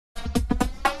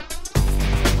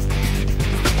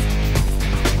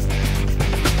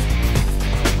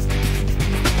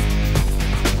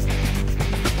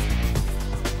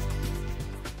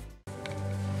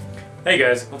Hey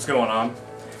guys, what's going on?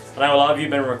 I know a lot of you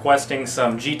have been requesting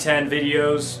some G-10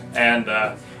 videos, and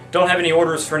don't have any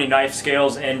orders for any knife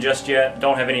scales in just yet.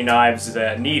 Don't have any knives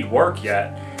that need work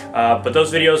yet, but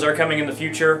those videos are coming in the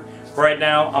future. Right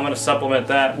now, I'm going to supplement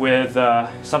that with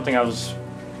something I was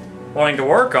wanting to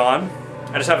work on.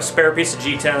 I just have a spare piece of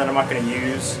G-10 that I'm not going to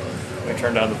use. Let me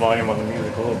turn down the volume on the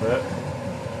music a little bit.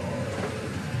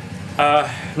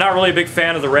 Not really a big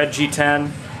fan of the red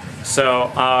G-10. So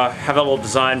have a little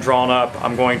design drawn up.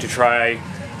 I'm going to try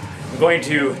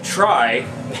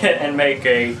and make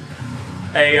a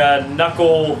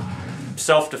knuckle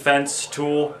self-defense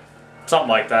tool, something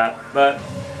like that. But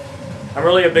I'm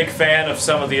really a big fan of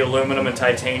some of the aluminum and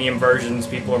titanium versions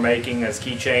people are making as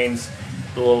keychains,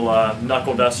 the little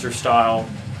knuckle duster style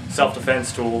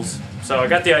self-defense tools. So I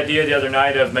got the idea the other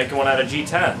night of making one out of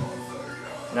G10.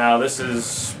 Now this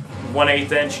is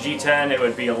 1/8 inch G10. It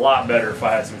would be a lot better if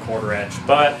I had some 1/4 inch.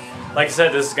 But like I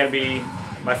said, this is going to be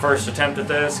my first attempt at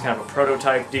this, kind of a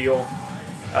prototype deal,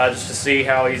 just to see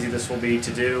how easy this will be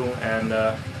to do, and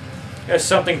it's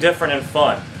something different and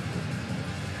fun.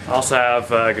 I also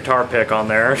have a guitar pick on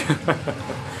there.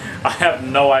 I have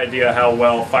no idea how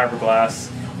well fiberglass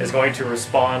is going to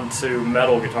respond to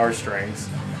metal guitar strings,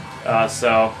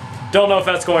 so don't know if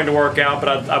that's going to work out,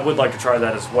 but I would like to try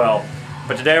that as well.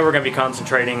 But today we're going to be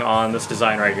concentrating on this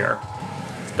design right here.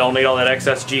 Don't need all that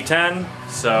excess G10,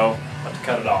 so I'm about to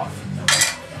cut it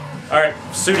off. Alright,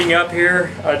 suiting up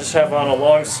here, I just have on a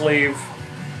long sleeve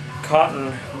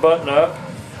cotton button up.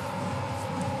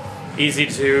 Easy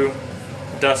to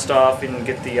dust off and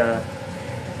get the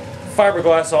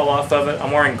fiberglass all off of it.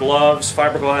 I'm wearing gloves.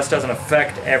 Fiberglass doesn't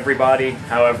affect everybody,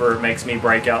 however it makes me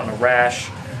break out in a rash.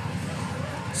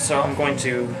 So I'm going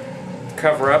to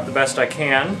cover up the best I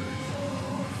can.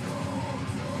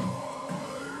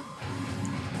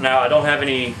 Now, I don't have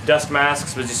any dust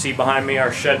masks, but as you see behind me,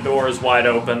 our shed door is wide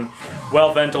open,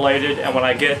 well ventilated, and when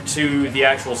I get to the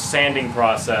actual sanding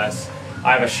process,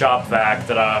 I have a shop vac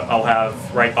that I'll have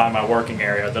right by my working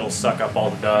area that'll suck up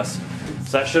all the dust.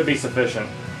 So that should be sufficient.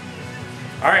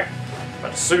 Alright,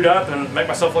 about to suit up and make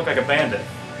myself look like a bandit.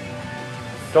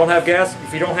 Don't have gas.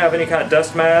 If you don't have any kind of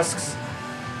dust masks,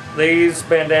 these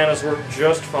bandanas work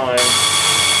just fine.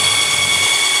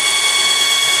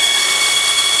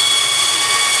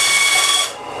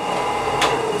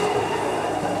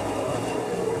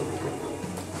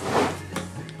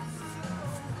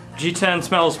 G10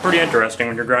 smells pretty interesting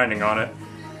when you're grinding on it.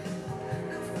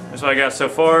 That's what I got so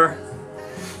far.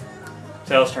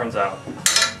 See how this turns out.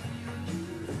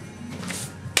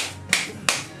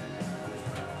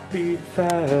 Beat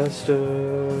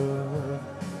faster.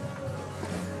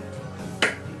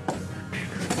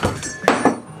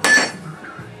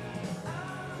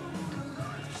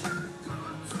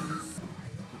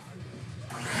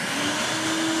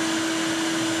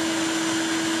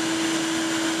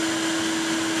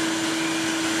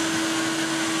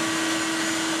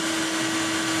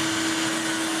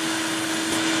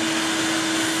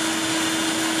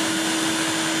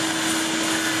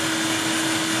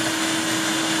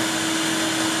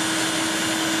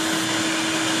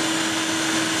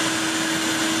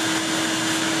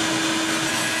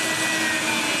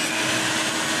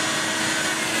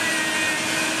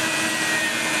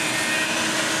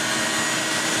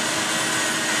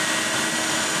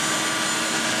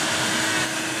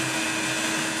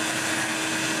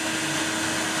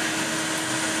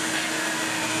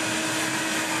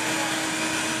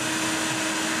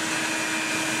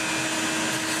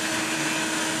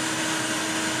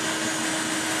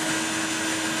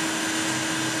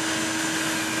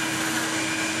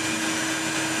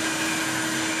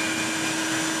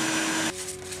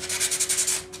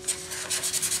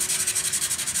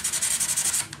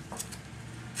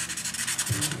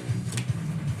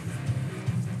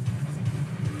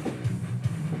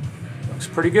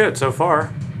 Pretty good so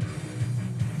far.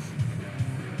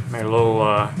 Made a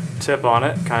little tip on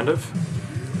it, kind of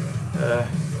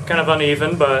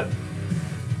uneven, but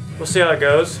we'll see how it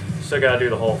goes. Still gotta do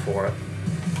the hole for it.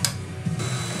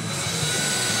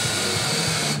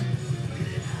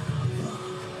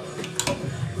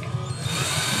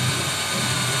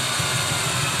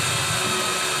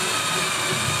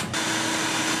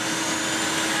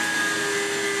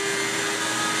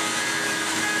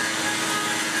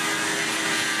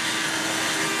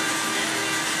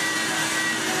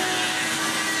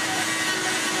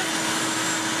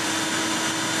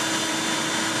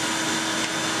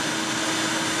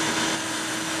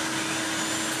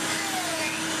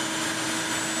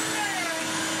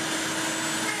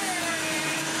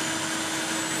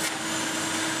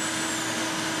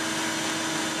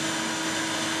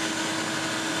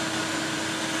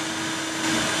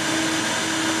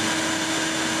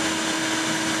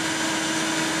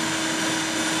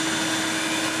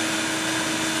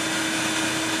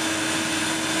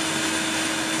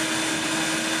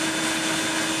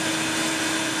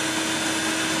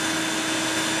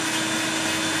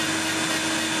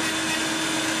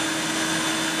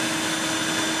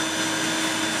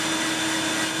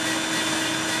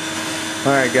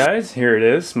 Alright guys, here it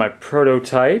is, my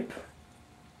prototype.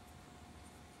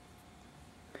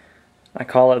 I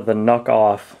call it the Knuck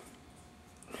Off.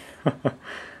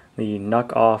 The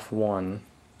Knuck Off 1.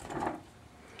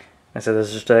 I said this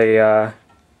is just a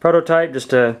prototype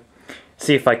just to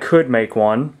see if I could make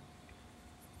one.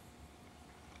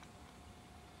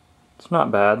 It's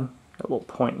not bad. Got a little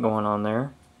point going on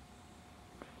there.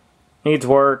 Needs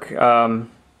work. Kind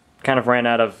of ran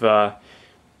out of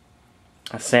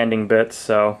sanding bits,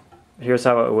 so here's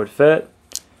how it would fit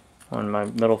on my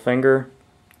middle finger.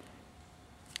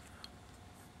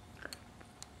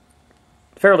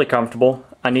 Fairly comfortable.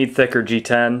 I need thicker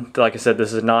G-10. Like I said,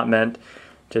 this is not meant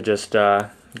to just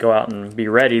go out and be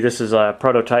ready. This is a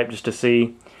prototype just to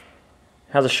see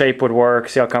how the shape would work,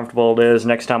 see how comfortable it is.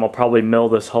 Next time I'll probably mill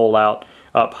this hole out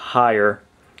up higher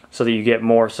so that you get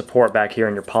more support back here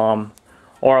in your palm,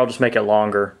 or I'll just make it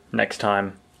longer next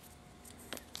time.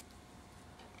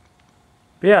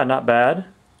 But yeah, not bad.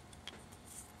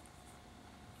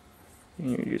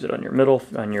 You use it on your middle,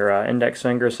 on your index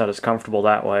finger. It's not as comfortable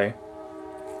that way.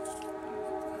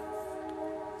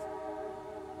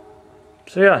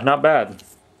 So yeah, not bad.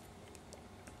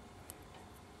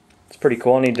 It's pretty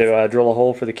cool. I need to drill a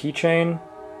hole for the keychain.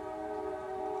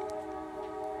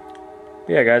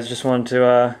 But yeah guys, just wanted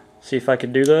to see if I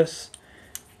could do this.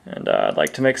 And I'd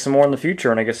like to make some more in the future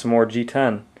when I get some more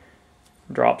G10.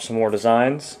 Drop some more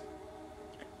designs.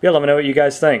 Yeah, let me know what you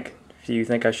guys think. If you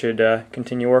think I should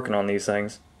continue working on these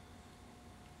things.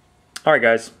 Alright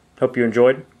guys, hope you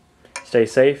enjoyed. Stay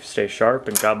safe, stay sharp,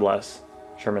 and God bless.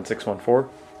 Sherman614.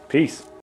 Peace.